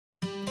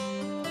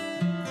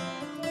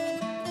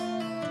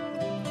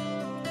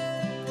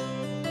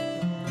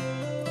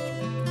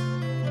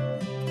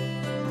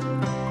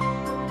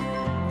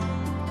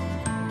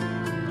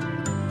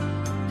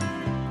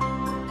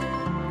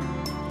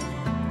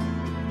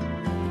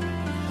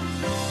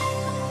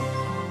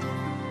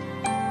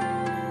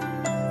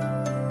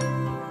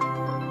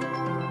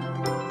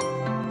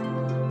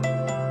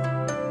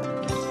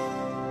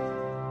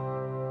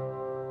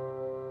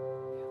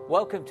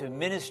Welcome to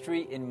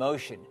Ministry in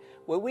Motion,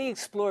 where we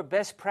explore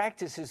best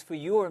practices for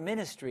your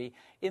ministry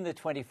in the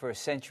 21st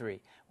century.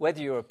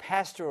 Whether you're a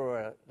pastor or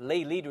a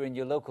lay leader in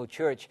your local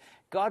church,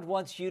 God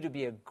wants you to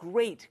be a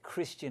great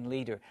Christian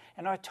leader.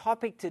 And our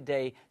topic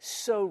today,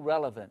 so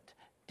relevant,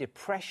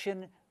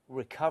 depression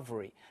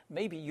recovery.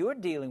 Maybe you're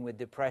dealing with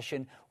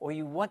depression, or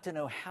you want to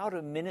know how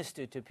to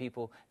minister to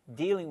people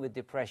dealing with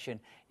depression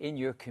in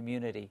your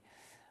community.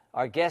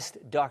 Our guest,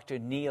 Dr.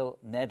 Neil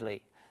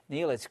Nedley.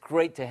 Neil, it's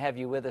great to have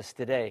you with us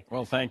today.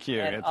 Well, thank you.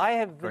 And I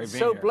have been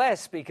so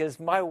blessed because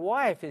my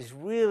wife is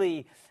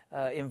really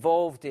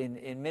involved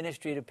in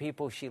ministry to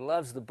people. She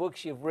loves the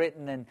books you've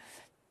written. And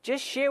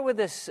just share with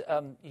us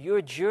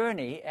your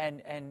journey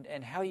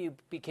and how you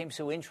became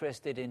so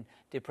interested in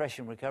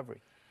depression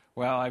recovery.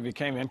 Well, I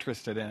became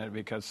interested in it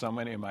because so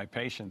many of my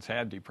patients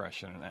had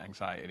depression and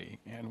anxiety.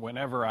 And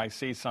whenever I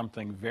see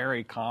something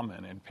very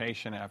common in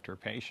patient after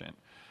patient,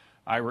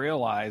 I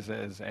realize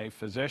as a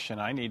physician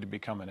I need to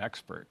become an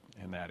expert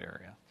in that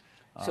area.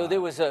 So there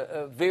was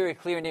a very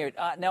clear need.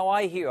 Now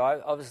I hear,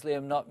 obviously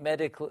I'm not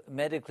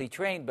medically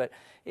trained, but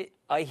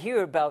I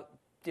hear about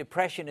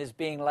depression as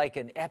being like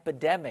an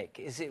epidemic.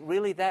 Is it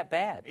really that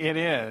bad? It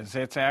is.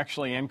 It's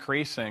actually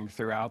increasing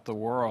throughout the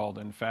world.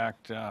 In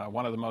fact,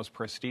 one of the most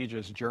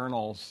prestigious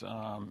journals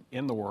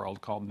in the world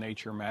called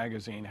Nature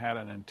magazine had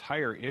an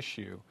entire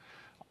issue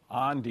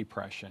on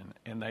depression,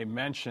 and they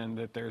mentioned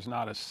that there's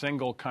not a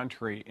single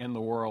country in the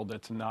world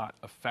that's not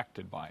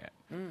affected by it.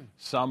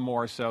 Some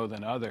more so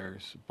than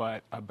others,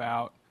 but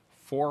about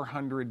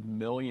 400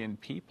 million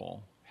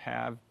people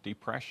have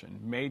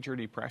depression, major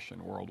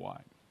depression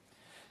worldwide.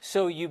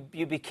 So you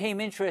became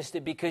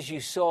interested because you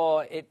saw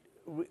it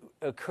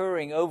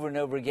occurring over and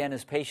over again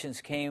as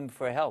patients came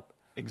for help.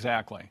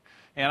 Exactly.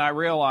 And I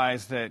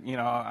realized that,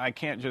 I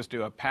can't just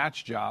do a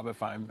patch job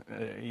if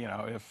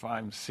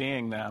I'm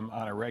seeing them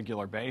on a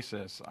regular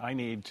basis. I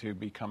need to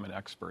become an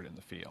expert in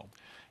the field.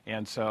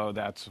 And so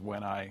that's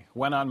when I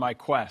went on my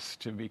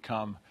quest to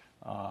become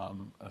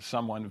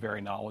someone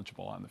very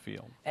knowledgeable on the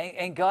field.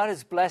 And God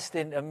has blessed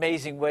in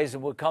amazing ways,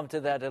 and we'll come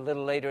to that a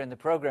little later in the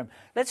program.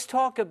 Let's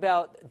talk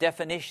about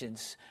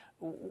definitions.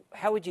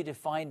 How would you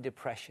define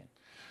depression?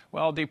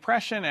 Well,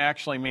 depression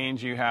actually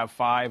means you have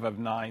 5 of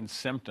 9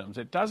 symptoms.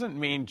 It doesn't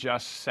mean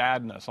just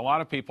sadness. A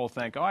lot of people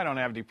think, I don't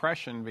have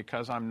depression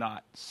because I'm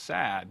not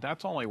sad.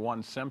 That's only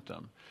one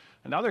symptom.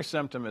 Another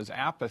symptom is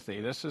apathy.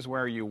 This is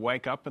where you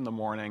wake up in the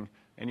morning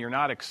and you're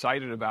not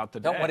excited about the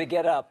day. Don't want to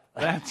get up.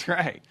 That's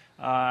right.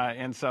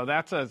 And so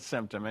that's a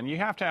symptom. And you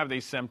have to have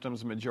these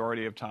symptoms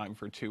majority of time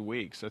for 2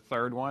 weeks. A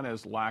third one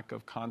is lack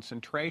of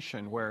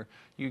concentration, where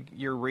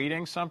you're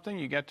reading something,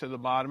 you get to the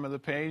bottom of the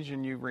page,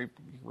 and you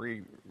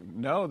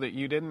know that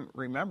you didn't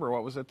remember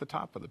what was at the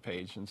top of the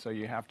page, and so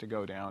you have to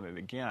go down it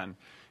again.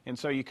 And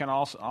so you can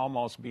also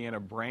almost be in a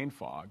brain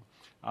fog.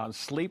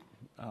 Sleep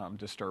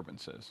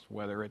disturbances,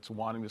 whether it's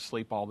wanting to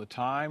sleep all the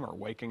time or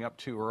waking up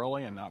too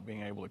early and not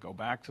being able to go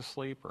back to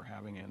sleep or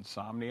having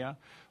insomnia,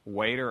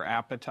 weight or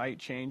appetite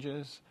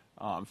changes,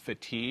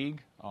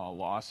 fatigue,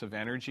 loss of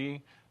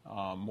energy,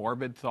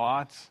 morbid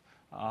thoughts.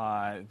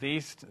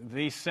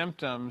 These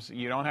symptoms,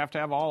 you don't have to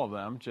have all of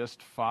them,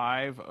 just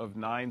 5 of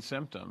 9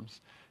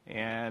 symptoms.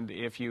 And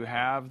if you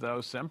have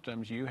those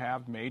symptoms, you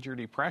have major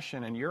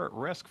depression and you're at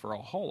risk for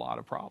a whole lot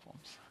of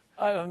problems.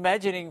 I'm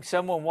imagining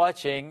someone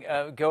watching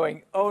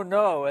going, oh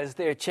no, as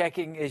they're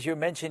checking, as you're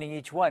mentioning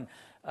each one.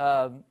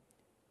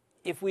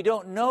 If we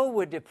don't know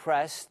we're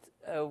depressed,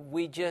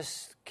 we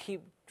just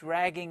keep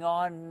dragging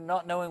on,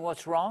 not knowing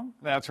what's wrong?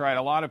 That's right.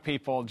 A lot of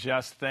people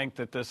just think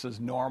that this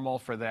is normal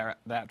for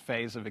that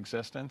phase of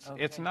existence.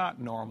 Okay. It's not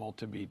normal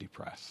to be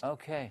depressed.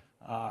 Okay.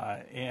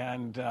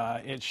 And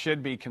it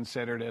should be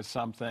considered as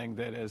something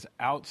that is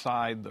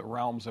outside the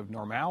realms of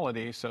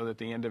normality so that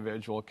the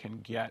individual can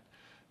get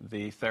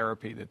the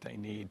therapy that they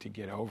need to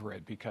get over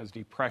it, because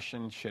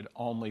depression should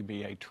only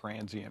be a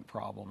transient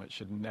problem. It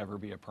should never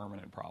be a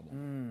permanent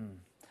problem.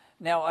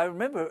 Now, I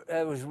remember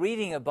I was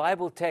reading a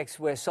Bible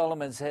text where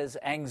Solomon says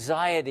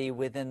anxiety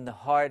within the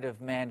heart of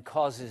man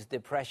causes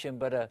depression,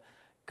 but a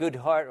good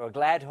heart or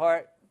glad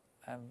heart,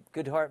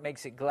 good heart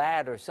makes it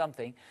glad or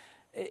something.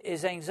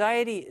 Is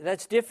anxiety,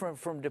 that's different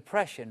from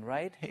depression,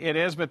 right? It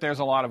is, but there's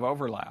a lot of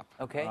overlap.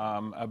 Okay.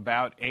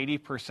 About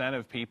 80%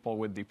 of people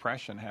with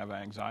depression have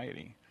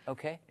anxiety.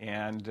 Okay.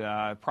 And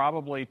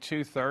probably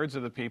 2/3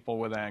 of the people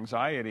with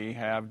anxiety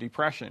have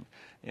depression.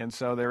 And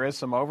so there is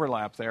some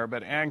overlap there.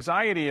 But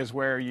anxiety is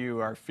where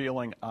you are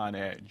feeling on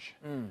edge.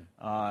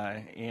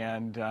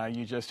 And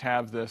you just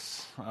have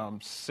this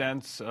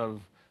sense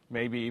of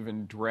maybe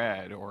even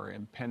dread or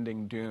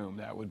impending doom.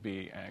 That would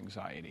be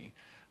anxiety.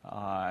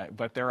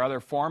 But there are other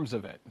forms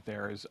of it.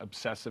 There's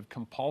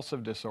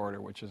obsessive-compulsive disorder,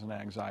 which is an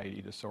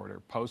anxiety disorder.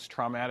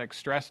 Post-traumatic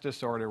stress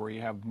disorder, where you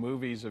have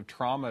movies of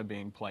trauma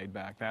being played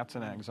back. That's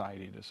an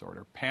anxiety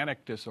disorder.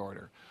 Panic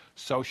disorder.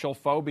 Social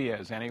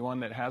phobias. Anyone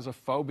that has a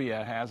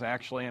phobia has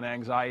actually an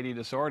anxiety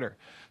disorder.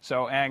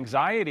 So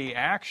anxiety,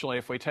 actually,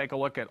 if we take a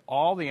look at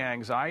all the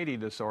anxiety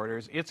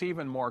disorders, it's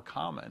even more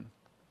common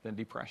than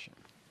depression.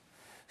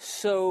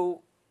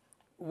 So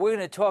we're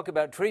going to talk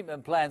about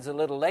treatment plans a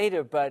little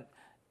later, but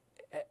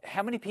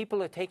how many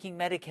people are taking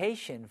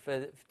medication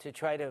to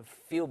try to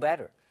feel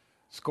better?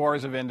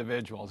 Scores of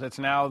individuals. It's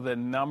now the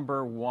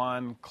number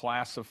one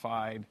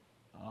classified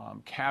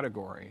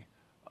category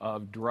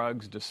of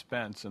drugs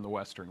dispensed in the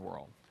Western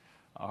world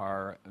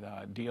are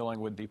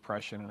dealing with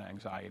depression and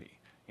anxiety.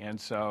 And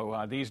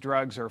so these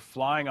drugs are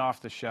flying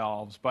off the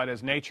shelves, but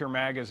as Nature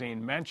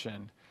magazine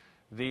mentioned,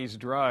 these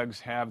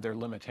drugs have their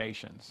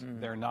limitations.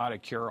 They're not a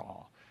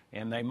cure-all.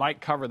 And they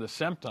might cover the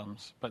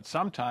symptoms, but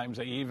sometimes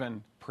they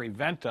even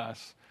prevent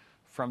us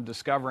from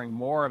discovering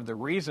more of the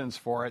reasons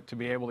for it to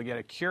be able to get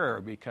a cure,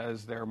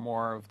 because they're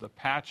more of the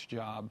patch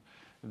job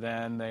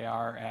than they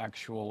are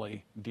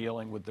actually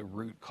dealing with the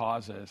root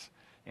causes.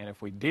 And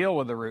if we deal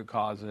with the root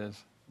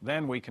causes,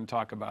 then we can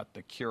talk about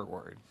the cure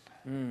word.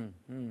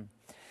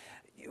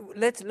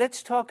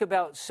 Let's talk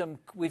about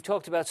we've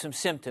talked about some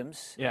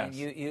symptoms. Yes. And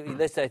you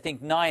listed, I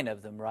think, 9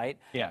 of them, right?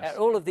 Yes. And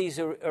all of these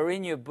are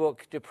in your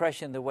book,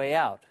 Depression, The Way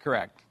Out.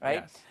 Correct.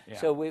 Right? Yes. Yeah.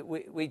 So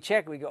we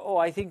check, we go,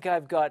 I think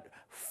I've got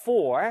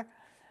 4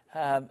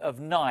 of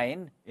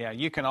 9. Yeah,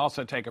 you can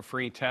also take a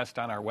free test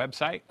on our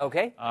website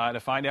to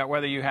find out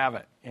whether you have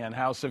it and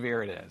how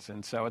severe it is.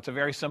 And so it's a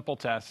very simple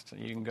test.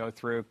 You can go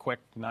through quick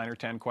 9 or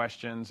 10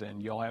 questions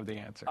and you'll have the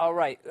answer. All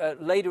right.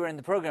 Later in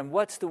the program,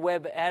 what's the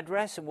web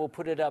address? And we'll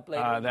put it up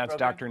later in the that's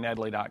program.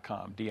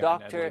 drnedley.com.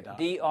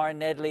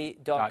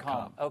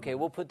 drnedley.com. Okay,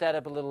 we'll put that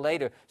up a little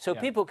later. So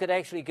people could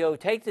actually go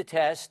take the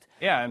test.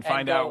 Yeah, and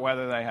find out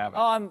whether they have it.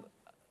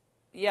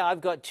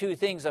 I've got 2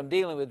 things I'm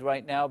dealing with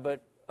right now,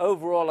 but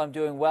overall I'm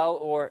doing well,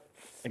 or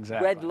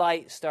red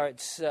light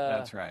starts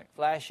That's right.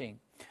 flashing.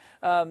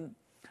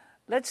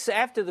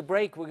 After the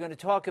break, we're going to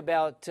talk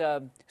about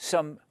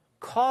some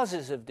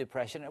causes of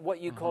depression,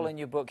 what you call in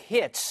your book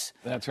hits.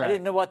 That's right. I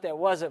didn't know what that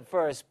was at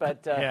first,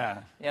 but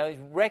yeah.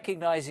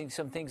 Recognizing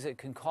some things that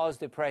can cause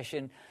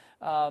depression.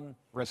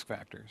 Risk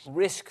factors.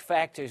 Risk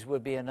factors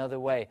would be another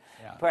way.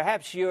 Yeah.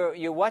 Perhaps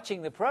you're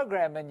watching the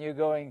program and you're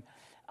going,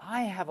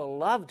 I have a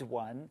loved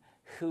one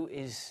who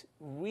is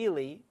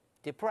really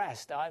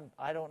depressed. I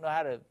don't know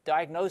how to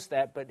diagnose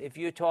that, but if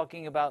you're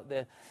talking about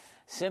the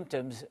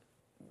symptoms,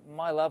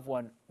 my loved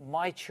one,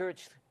 my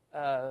church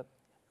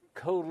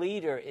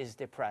co-leader is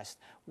depressed.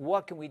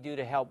 What can we do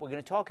to help? We're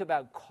going to talk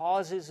about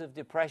causes of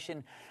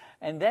depression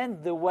and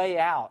then the way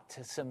out,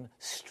 some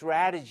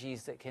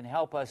strategies that can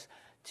help us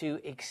to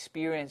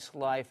experience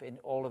life in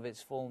all of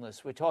its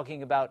fullness. We're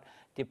talking about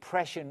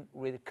depression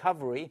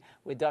recovery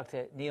with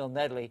Dr. Neil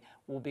Nedley.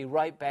 We'll be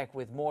right back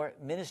with more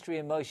Ministry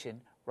in Motion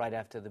right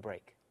after the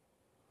break.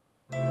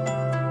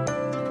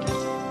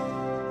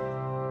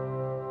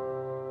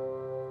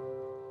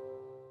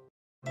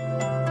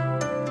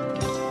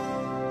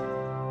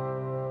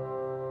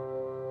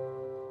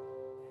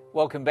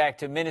 Welcome back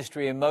to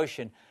Ministry in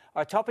Motion.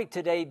 Our topic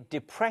today,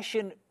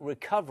 depression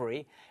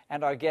recovery,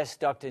 and our guest,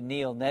 Dr.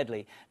 Neil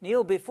Nedley.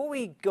 Neil, before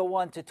we go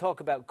on to talk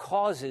about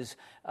causes,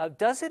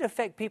 does it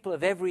affect people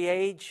of every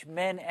age,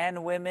 men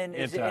and women?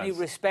 Is it any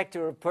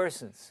respecter of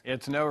persons?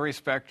 It's no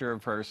respecter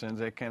of persons.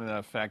 It can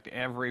affect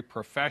every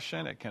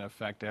profession. It can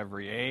affect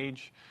every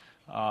age.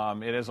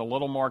 It is a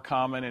little more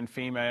common in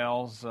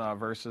females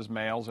versus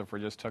males if we're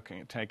just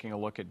taking a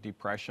look at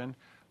depression.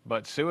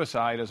 But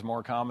suicide is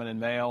more common in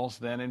males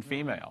than in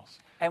females.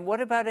 And what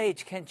about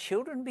age? Can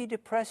children be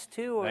depressed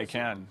too? Or they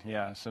can,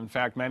 yes. In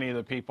fact, many of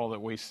the people that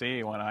we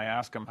see, when I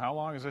ask them, how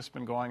long has this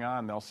been going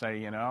on? They'll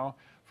say,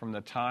 from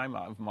the time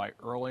of my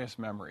earliest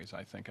memories,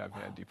 I think I've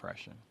had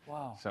depression.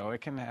 Wow. So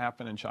it can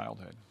happen in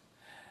childhood.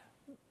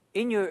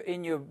 In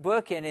your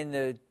book and in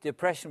the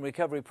Depression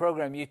Recovery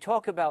Program, you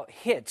talk about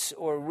hits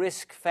or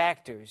risk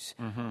factors.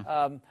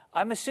 Mm-hmm.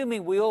 I'm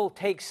assuming we all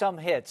take some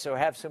hits or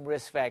have some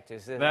risk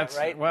factors. Is that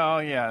right?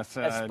 Well, yes.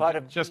 That's part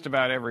of just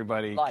about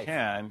everybody life.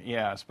 Can,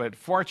 yes. But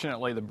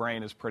fortunately, the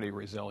brain is pretty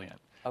resilient.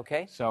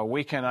 Okay. So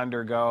we can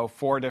undergo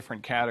 4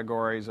 different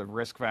categories of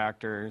risk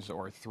factors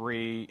or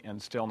 3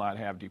 and still not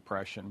have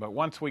depression. But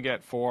once we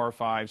get 4,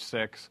 5,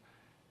 6,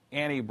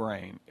 any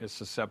brain is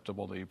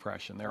susceptible to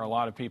depression. There are a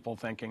lot of people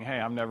thinking, hey,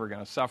 I'm never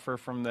going to suffer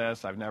from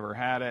this. I've never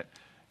had it.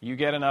 You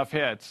get enough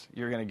hits,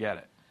 you're going to get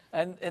it.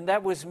 And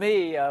that was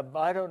me,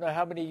 I don't know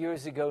how many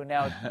years ago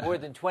now, more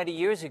than 20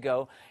 years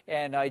ago,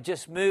 and I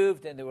just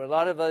moved, and there were a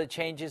lot of other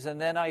changes,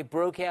 and then I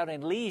broke out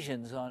in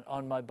lesions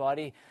on my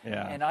body,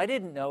 and I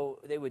didn't know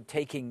they were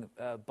taking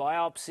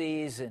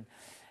biopsies, and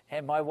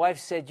my wife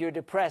said, you're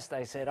depressed.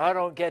 I said, I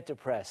don't get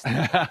depressed.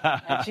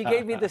 And she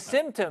gave me the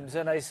symptoms,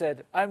 and I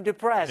said, I'm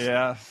depressed.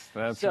 Yes,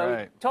 that's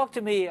right. So talk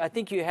to me. I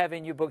think you have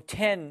in your book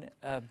 10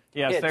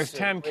 Yes, hits there's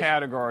 10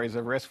 categories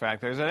of risk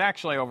factors. There's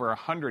actually over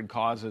 100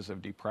 causes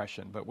of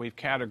depression, but we've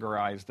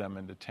categorized them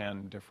into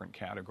 10 different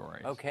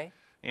categories. Okay.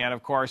 And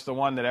of course, the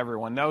one that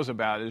everyone knows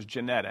about is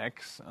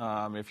genetics.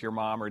 If your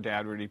mom or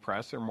dad were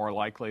depressed, they're more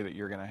likely that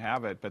you're going to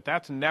have it. But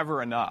that's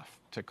never enough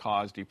to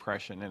cause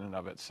depression in and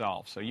of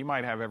itself. So you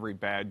might have every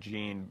bad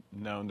gene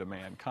known to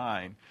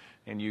mankind,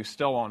 and you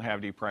still won't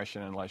have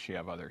depression unless you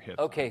have other hits.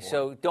 Okay,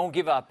 so don't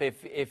give up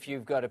if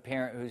you've got a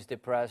parent who's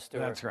depressed or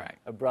That's right.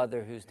 a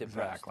brother who's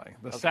depressed. Exactly.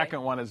 The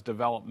second one is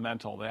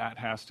developmental. That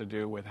has to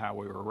do with how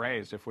we were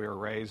raised. If we were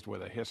raised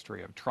with a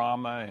history of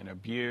trauma and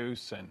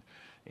abuse and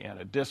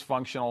a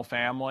dysfunctional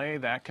family,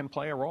 that can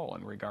play a role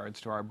in regards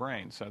to our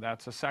brain. So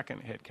that's a second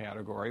hit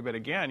category. But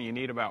again, you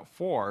need about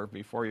 4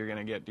 before you're going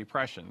to get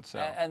depression. So.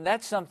 And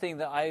that's something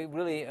that I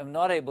really am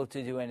not able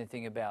to do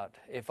anything about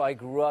if I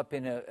grew up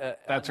in a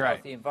that's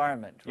unhealthy right.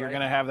 environment. You're right?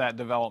 going to have that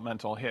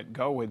developmental hit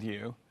go with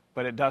you,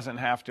 but it doesn't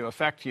have to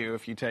affect you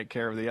if you take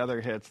care of the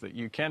other hits that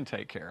you can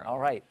take care of. All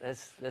right,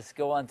 let's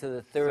go on to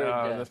the third.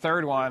 So the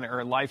third one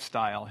are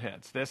lifestyle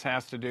hits. This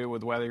has to do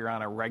with whether you're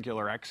on a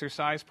regular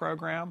exercise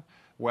program,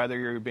 whether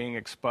you're being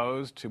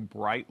exposed to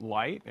bright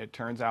light. It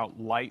turns out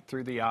light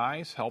through the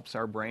eyes helps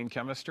our brain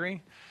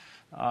chemistry.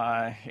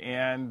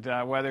 And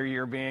whether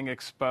you're being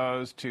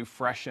exposed to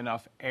fresh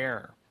enough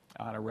air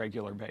on a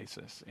regular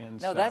basis.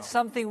 And now, that's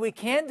something we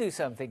can do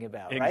something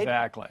about, right?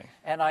 Exactly.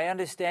 And I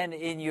understand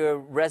in your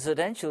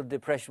residential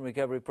depression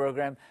recovery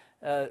program,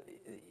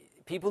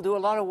 people do a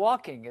lot of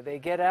walking. They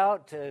get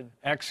out.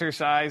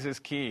 Exercise is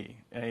key.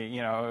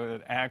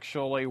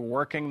 Actually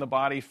working the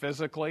body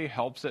physically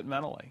helps it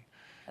mentally.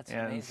 That's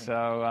amazing. And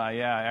so,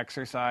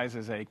 exercise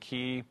is a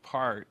key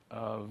part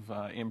of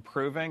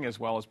improving as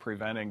well as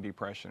preventing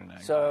depression and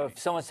anxiety. So if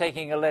someone's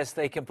taking a list,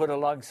 they can put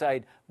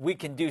alongside, we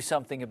can do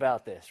something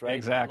about this, right?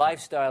 Exactly.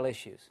 Lifestyle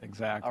issues.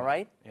 Exactly. All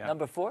right? Yeah.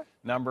 Number 4?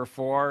 Number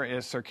 4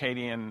 is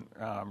circadian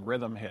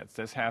rhythm hits.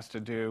 This has to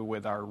do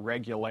with our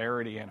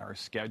regularity in our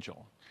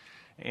schedule.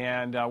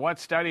 And what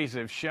studies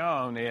have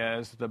shown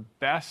is the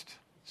best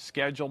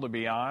schedule to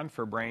be on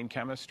for brain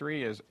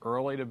chemistry is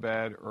early to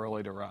bed,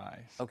 early to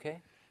rise.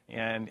 Okay.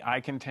 And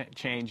I can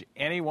change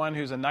anyone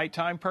who's a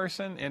nighttime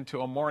person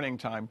into a morning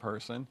time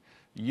person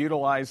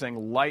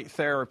utilizing light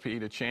therapy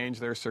to change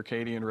their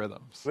circadian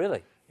rhythms.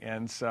 Really?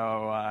 And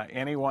so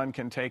anyone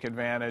can take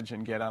advantage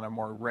and get on a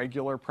more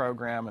regular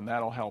program, and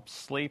that'll help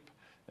sleep.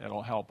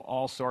 It'll help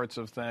all sorts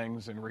of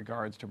things in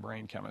regards to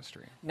brain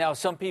chemistry. Now,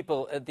 some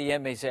people at the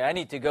end may say, I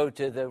need to go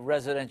to the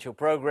residential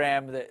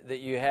program that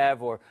you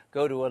have or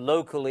go to a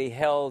locally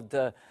held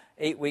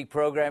 8-week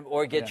program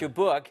or get your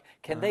book.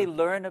 Can they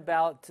learn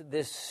about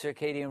this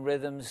circadian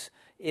rhythms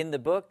in the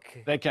book?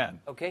 They can.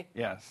 Okay.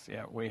 Yes.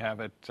 Yeah, we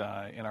have it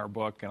in our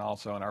book and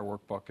also in our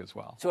workbook as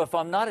well. So if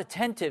I'm not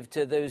attentive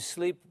to those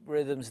sleep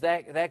rhythms,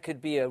 that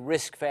could be a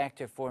risk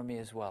factor for me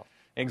as well.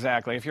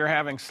 Exactly. If you're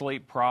having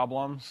sleep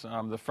problems,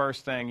 the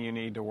first thing you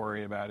need to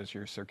worry about is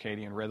your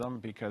circadian rhythm,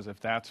 because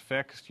if that's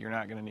fixed, you're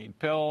not going to need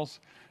pills.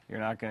 You're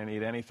not going to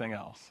need anything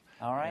else.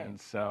 All right. And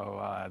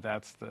so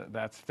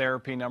that's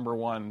therapy number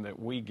 1 that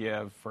we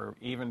give for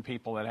even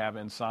people that have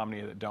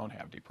insomnia that don't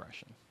have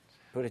depression.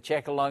 Put a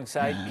check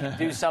alongside, can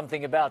do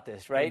something about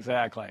this, right?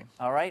 Exactly.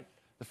 All right.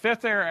 The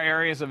fifth are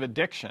areas of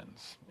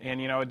addictions.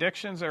 And,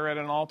 addictions are at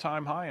an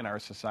all-time high in our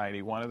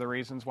society. One of the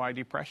reasons why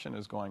depression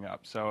is going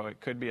up. So it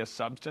could be a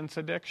substance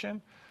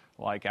addiction,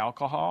 like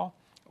alcohol,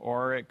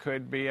 or it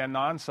could be a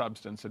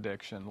non-substance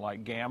addiction,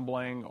 like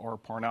gambling or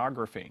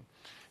pornography.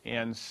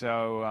 And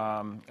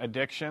so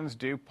addictions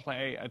do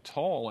play a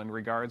toll in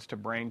regards to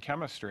brain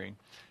chemistry.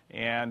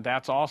 And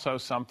that's also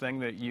something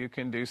that you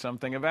can do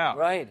something about.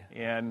 Right.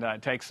 And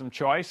take some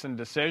choice and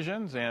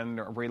decisions and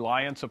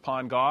reliance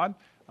upon God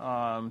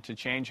to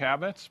change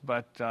habits,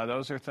 but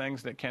those are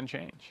things that can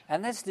change.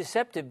 And that's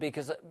deceptive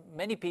because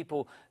many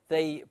people,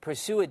 they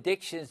pursue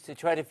addictions to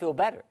try to feel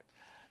better.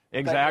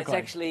 Exactly. But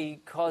it's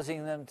actually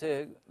causing them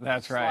to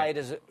That's slide right.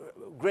 as a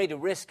greater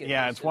risk.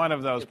 Yeah, it's one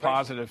of those depression.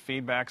 positive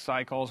feedback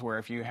cycles where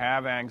if you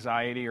have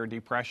anxiety or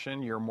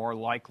depression, you're more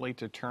likely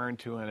to turn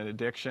to an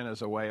addiction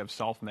as a way of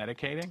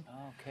self-medicating.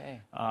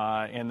 Okay.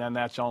 And then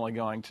that's only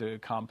going to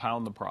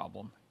compound the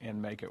problem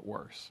and make it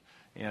worse.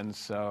 And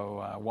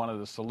so one of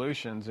the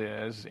solutions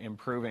is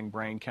improving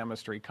brain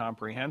chemistry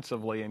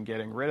comprehensively, and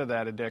getting rid of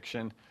that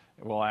addiction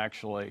will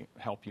actually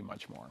help you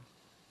much more.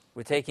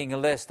 We're taking a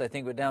list. I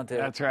think we're down to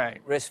That's right.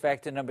 risk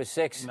factor number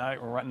 6.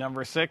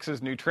 Number 6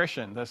 is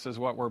nutrition. This is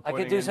what we're putting I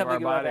could do into something our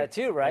about body. that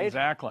too, right?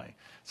 Exactly.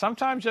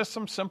 Sometimes just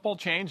some simple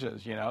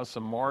changes,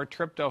 some more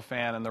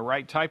tryptophan, and the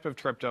right type of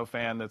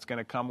tryptophan that's going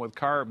to come with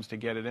carbs to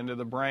get it into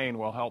the brain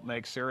will help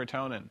make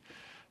serotonin.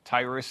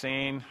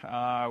 Tyrosine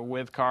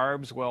with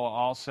carbs will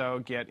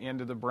also get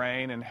into the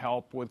brain and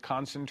help with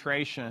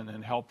concentration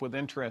and help with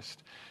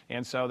interest.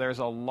 And so there's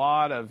a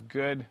lot of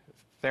good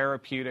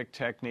therapeutic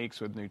techniques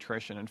with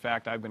nutrition. In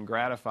fact, I've been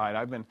gratified.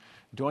 I've been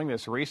doing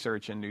this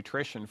research in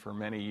nutrition for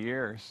many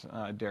years,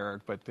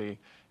 Derek, but the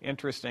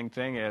interesting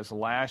thing is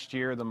last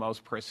year the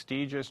most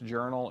prestigious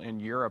journal in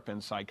Europe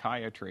in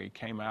psychiatry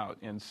came out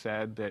and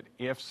said that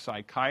if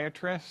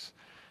psychiatrists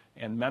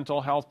and mental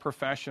health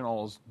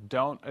professionals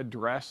don't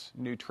address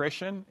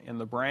nutrition in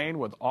the brain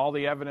with all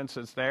the evidence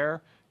that's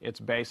there, it's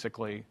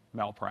basically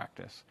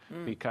malpractice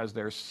because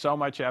there's so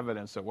much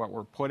evidence that what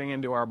we're putting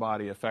into our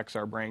body affects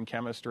our brain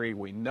chemistry.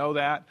 We know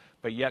that,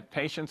 but yet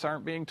patients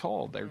aren't being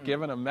told. They're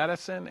given a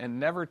medicine and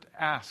never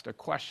asked a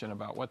question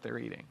about what they're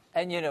eating.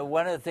 And, you know,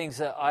 one of the things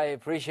that I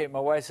appreciate, my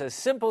wife says,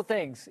 simple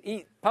things.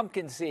 Eat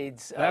pumpkin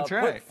seeds. That's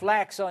right. Put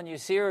flax on your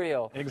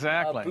cereal.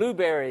 Exactly.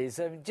 Blueberries.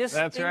 Just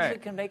That's things right.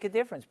 that can make a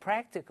difference.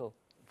 Practical.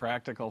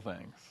 Practical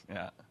things,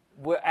 yeah.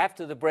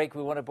 After the break,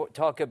 we want to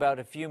talk about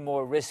a few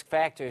more risk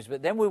factors,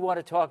 but then we want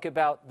to talk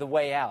about the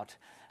way out.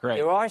 Great.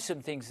 There are some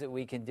things that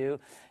we can do.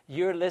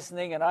 You're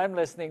listening and I'm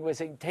listening. We're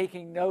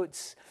taking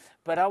notes.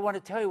 But I want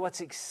to tell you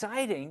what's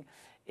exciting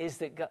is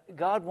that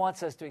God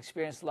wants us to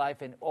experience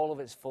life in all of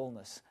its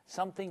fullness.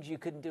 Some things you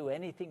couldn't do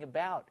anything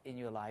about in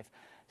your life.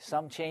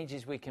 Some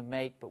changes we can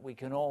make, but we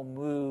can all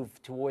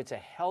move towards a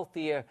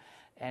healthier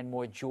and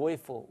more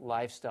joyful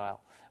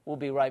lifestyle. We'll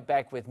be right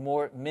back with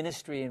more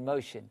Ministry in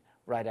Motion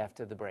right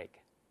after the break.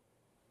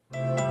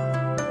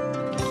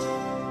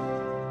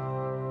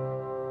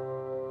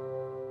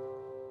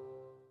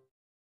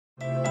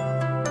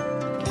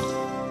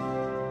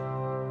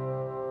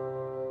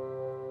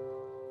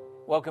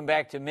 Welcome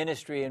back to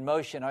Ministry in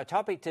Motion. Our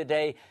topic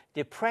today,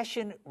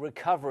 depression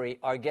recovery.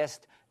 Our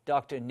guest,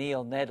 Dr.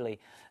 Neil Nedley.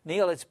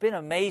 Neil, it's been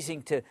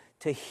amazing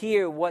to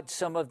hear what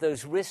some of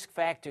those risk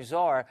factors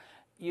are.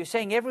 You're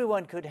saying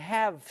everyone could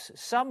have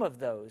some of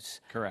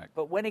those. Correct.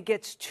 But when it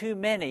gets too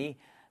many,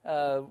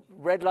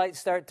 red lights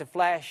start to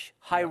flash,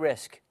 high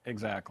risk.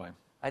 Exactly.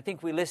 I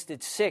think we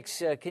listed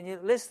 6. Can you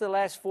list the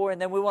last 4? And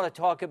then we want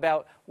to talk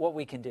about what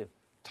we can do.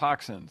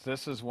 Toxins.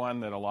 This is one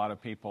that a lot of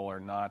people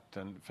are not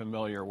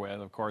familiar with.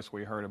 Of course,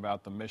 we heard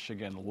about the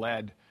Michigan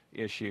lead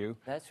issue.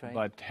 That's right.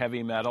 But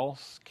heavy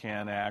metals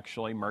can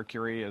actually,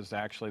 mercury is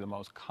actually the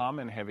most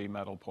common heavy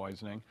metal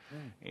poisoning.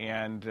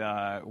 And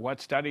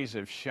what studies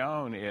have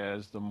shown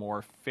is the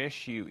more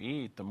fish you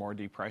eat, the more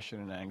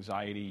depression and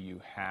anxiety you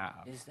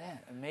have. Is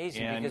that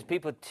amazing? And because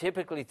people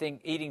typically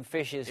think eating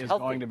fish is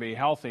healthy. Going to be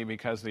healthy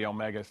because of the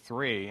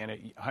omega-3. And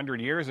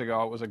 100 years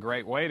ago, it was a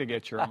great way to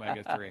get your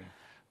omega-3.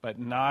 But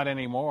not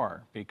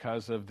anymore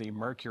because of the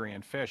mercury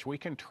in fish. We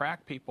can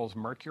track people's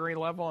mercury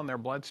level in their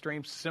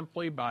bloodstream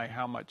simply by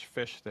how much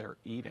fish they're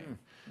eating.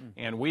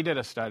 And we did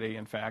a study,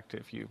 in fact,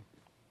 if you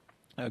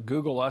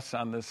Google us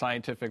on the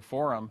Scientific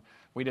Forum,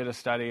 we did a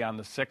study on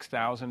the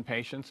 6,000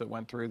 patients that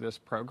went through this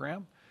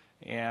program.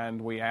 And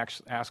we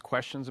asked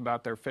questions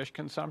about their fish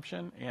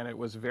consumption, and it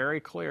was very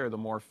clear the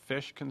more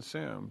fish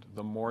consumed,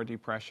 the more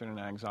depression and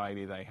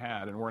anxiety they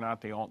had. And we're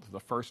not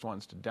the first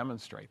ones to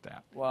demonstrate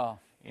that. Wow.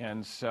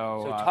 And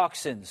so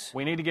toxins.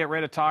 We need to get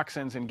rid of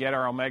toxins and get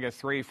our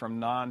omega-3 from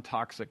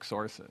non-toxic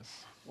sources.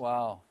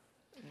 Wow.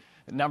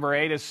 Number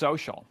 8 is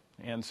social.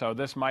 And so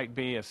this might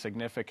be a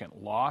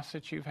significant loss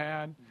that you've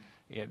had.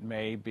 It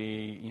may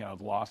be,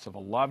 the loss of a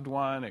loved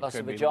one. It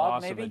could be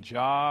loss of a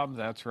job.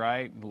 That's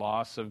right.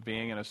 Loss of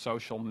being in a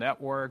social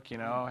network,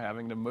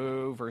 having to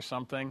move or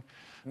something.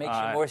 Makes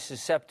you more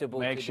susceptible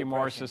to depression. Makes you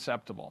more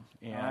susceptible.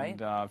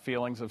 And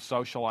feelings of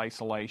social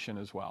isolation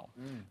as well.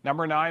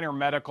 Number 9 are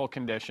medical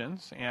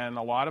conditions. And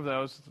a lot of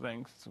those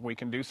things we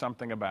can do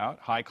something about.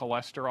 High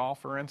cholesterol,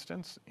 for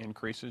instance,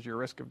 increases your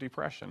risk of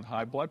depression.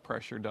 High blood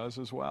pressure does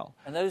as well.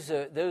 And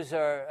those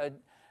are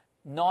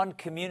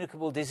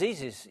non-communicable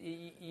diseases.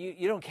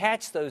 You don't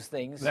catch those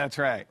things. That's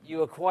right.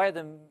 You acquire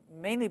them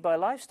mainly by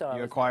lifestyle.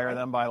 You acquire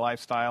them by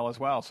lifestyle as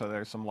well. So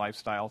there's some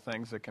lifestyle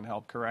things that can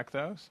help correct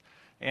those.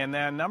 And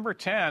then number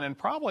 10, and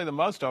probably the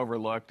most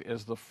overlooked,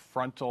 is the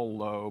frontal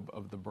lobe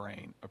of the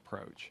brain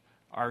approach.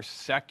 Our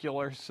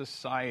secular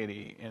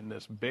society, in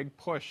this big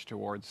push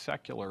towards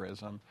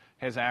secularism,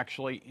 has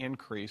actually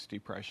increased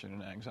depression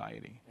and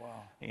anxiety.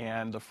 Wow.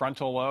 And the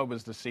frontal lobe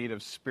is the seat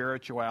of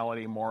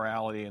spirituality,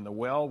 morality, and the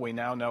will. We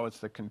now know it's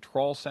the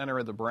control center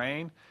of the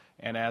brain.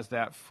 And as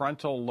that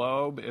frontal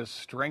lobe is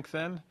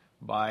strengthened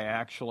by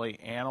actually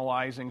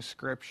analyzing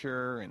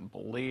Scripture and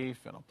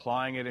belief and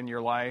applying it in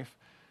your life,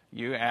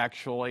 you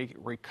actually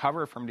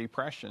recover from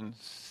depression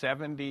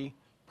 70%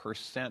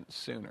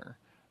 sooner.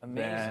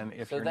 Than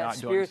if you're not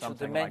doing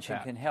something like that. So that spiritual dimension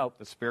can help.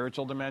 The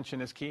spiritual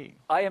dimension is key.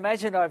 I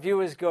imagine our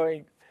viewers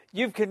going,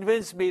 you've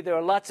convinced me there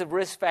are lots of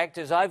risk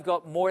factors. I've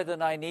got more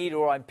than I need,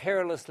 or I'm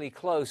perilously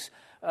close.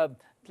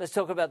 Let's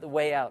talk about the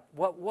way out.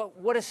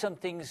 What are some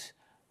things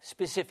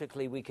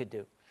specifically we could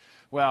do?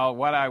 Well,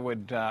 what I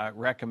would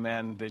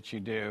recommend that you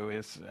do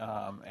is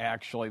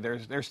actually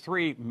there's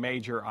 3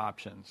 major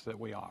options that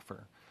we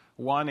offer.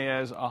 One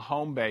is a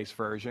home-based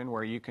version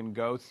where you can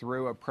go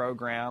through a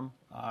program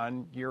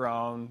on your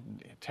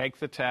own, take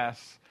the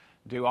tests,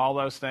 do all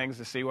those things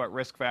to see what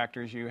risk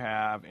factors you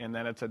have, and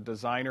then it's a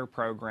designer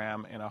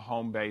program in a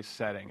home-based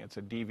setting. It's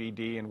a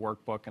DVD and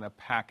workbook and a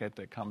packet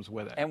that comes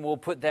with it. And we'll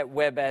put that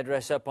web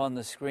address up on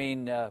the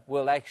screen.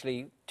 We'll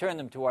actually turn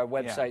them to our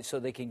website so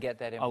they can get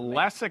that information. A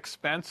less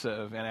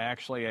expensive and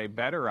actually a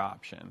better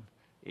option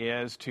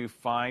is to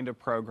find a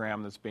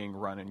program that's being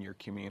run in your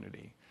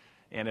community.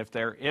 And if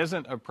there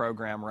isn't a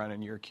program run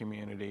in your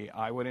community,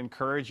 I would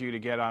encourage you to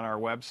get on our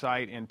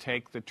website and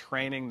take the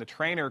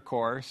trainer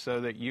course so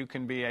that you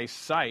can be a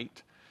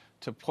site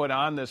to put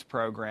on this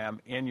program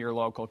in your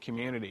local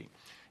community.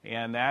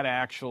 And that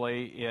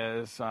actually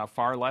is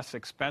far less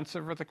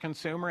expensive for the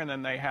consumer, and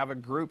then they have a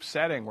group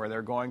setting where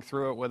they're going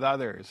through it with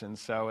others. And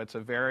so it's a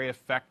very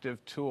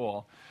effective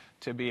tool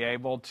to be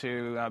able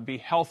to be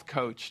health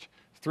coached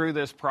through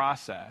this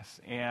process.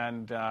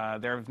 And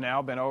there have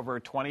now been over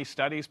 20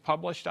 studies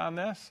published on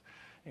this,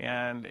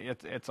 and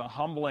it's a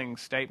humbling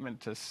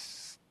statement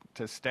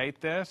to state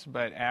this,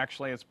 but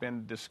actually it's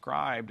been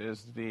described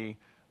as the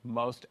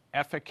most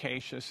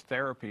efficacious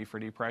therapy for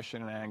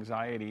depression and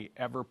anxiety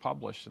ever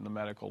published in the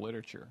medical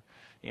literature.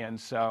 And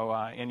so,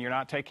 and you're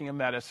not taking a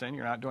medicine,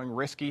 you're not doing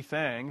risky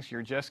things,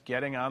 you're just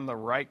getting on the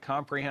right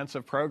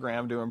comprehensive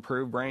program to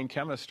improve brain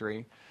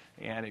chemistry,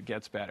 and it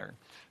gets better.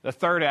 The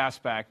third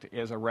aspect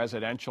is a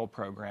residential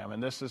program,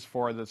 and this is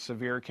for the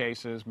severe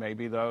cases,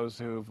 maybe those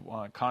who've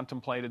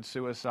contemplated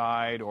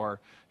suicide or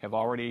have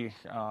already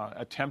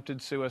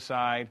attempted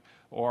suicide,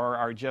 or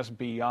are just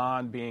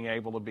beyond being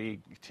able to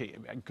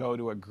go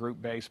to a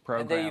group-based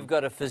program. And there you've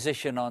got a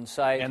physician on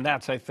site. And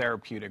that's a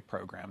therapeutic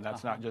program.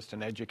 That's not just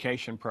an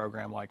education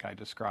program like I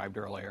described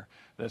earlier.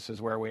 This is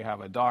where we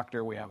have a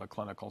doctor, we have a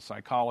clinical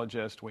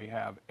psychologist, we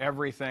have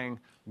everything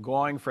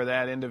going for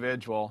that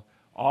individual,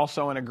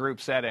 also in a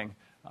group setting.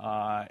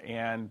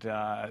 And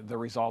the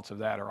results of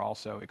that are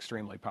also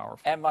extremely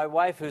powerful. And my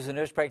wife, who's a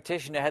nurse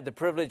practitioner, had the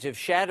privilege of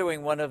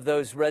shadowing one of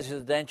those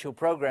residential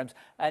programs,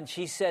 and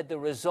she said the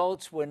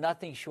results were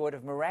nothing short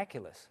of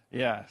miraculous.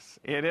 Yes,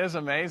 it is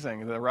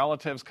amazing. The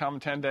relatives come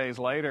 10 days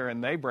later,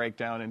 and they break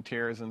down in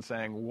tears and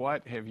saying,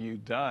 "What have you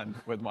done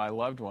with my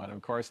loved one?"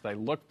 Of course, they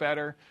look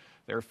better,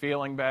 they're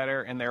feeling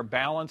better, and their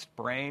balanced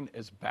brain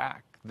is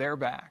back. They're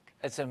back.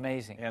 It's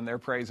amazing. And they're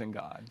praising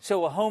God.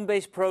 So a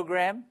home-based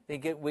program, we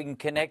can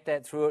connect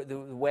that through the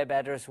web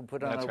address we'll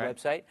put on our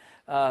website.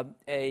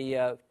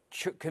 A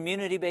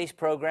community-based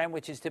program,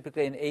 which is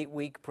typically an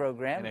 8-week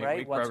program, an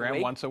right? 8-week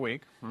program, once a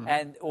week.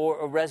 Mm-hmm. Or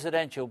a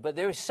residential. But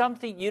there's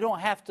something, you don't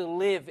have to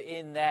live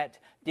in that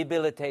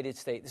debilitated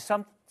state.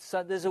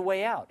 There's a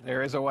way out.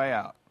 There is a way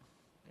out.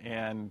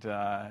 And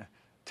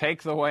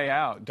take the way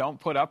out. Don't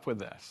put up with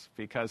this,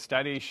 because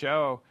studies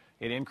show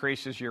it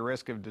increases your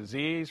risk of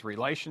disease,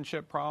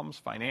 relationship problems,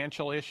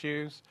 financial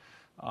issues.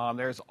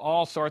 There's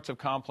all sorts of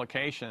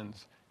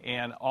complications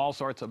and all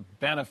sorts of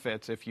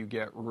benefits if you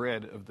get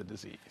rid of the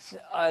disease.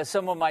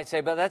 Someone might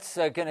say, but that's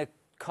going to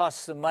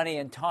cost some money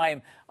and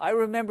time. I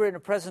remember in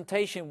a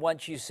presentation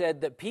once you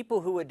said that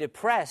people who are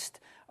depressed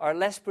are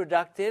less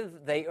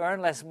productive, they earn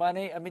less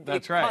money. I mean,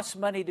 it costs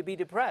money to be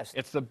depressed.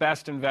 It's the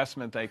best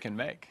investment they can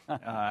make.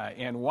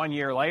 And 1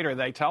 year later,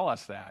 they tell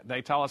us that.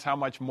 They tell us how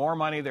much more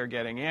money they're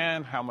getting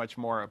in, how much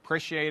more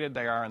appreciated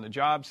they are in the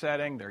job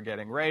setting, they're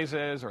getting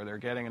raises or they're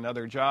getting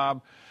another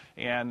job,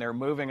 and they're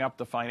moving up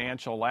the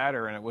financial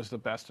ladder, and it was the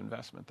best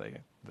investment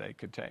they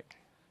could take.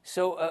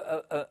 So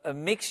a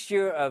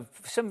mixture of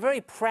some very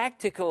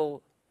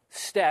practical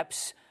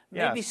steps,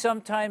 maybe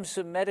sometimes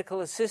some medical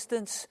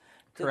assistance.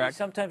 Correct. Do they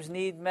sometimes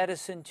need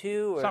medicine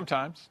too? Or?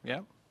 Sometimes, yeah.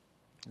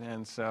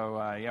 And so,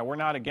 we're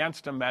not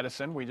against a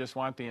medicine. We just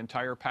want the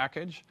entire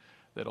package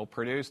that'll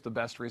produce the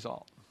best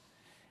result.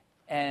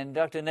 And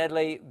Dr.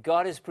 Nedley,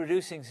 God is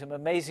producing some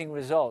amazing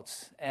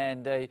results.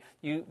 And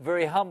you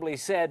very humbly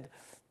said,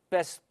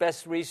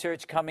 best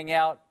research coming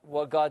out,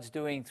 what God's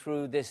doing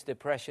through this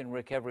depression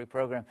recovery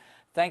program.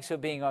 Thanks for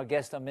being our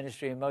guest on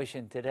Ministry in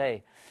Motion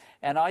today.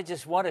 And I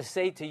just want to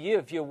say to you,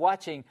 if you're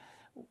watching,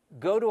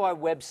 go to our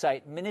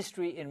website,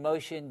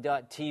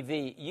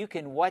 ministryinmotion.tv. You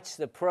can watch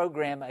the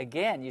program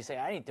again. You say,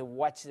 I need to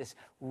watch this,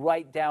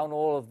 write down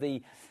all of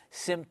the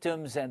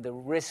symptoms and the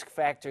risk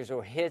factors,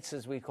 or hits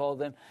as we call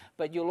them.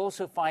 But you'll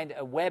also find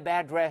a web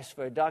address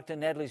for Dr.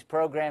 Nedley's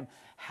program,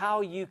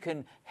 how you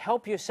can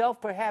help yourself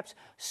perhaps,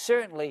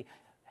 certainly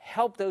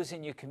help those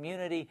in your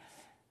community.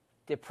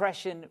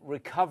 Depression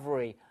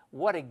recovery,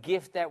 what a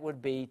gift that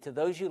would be to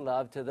those you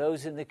love, to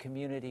those in the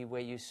community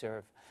where you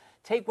serve.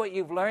 Take what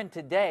you've learned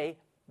today,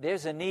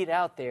 there's a need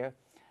out there,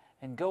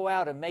 and go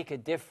out and make a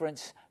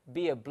difference,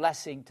 be a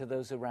blessing to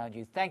those around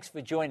you. Thanks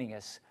for joining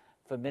us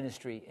for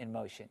Ministry in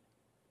Motion.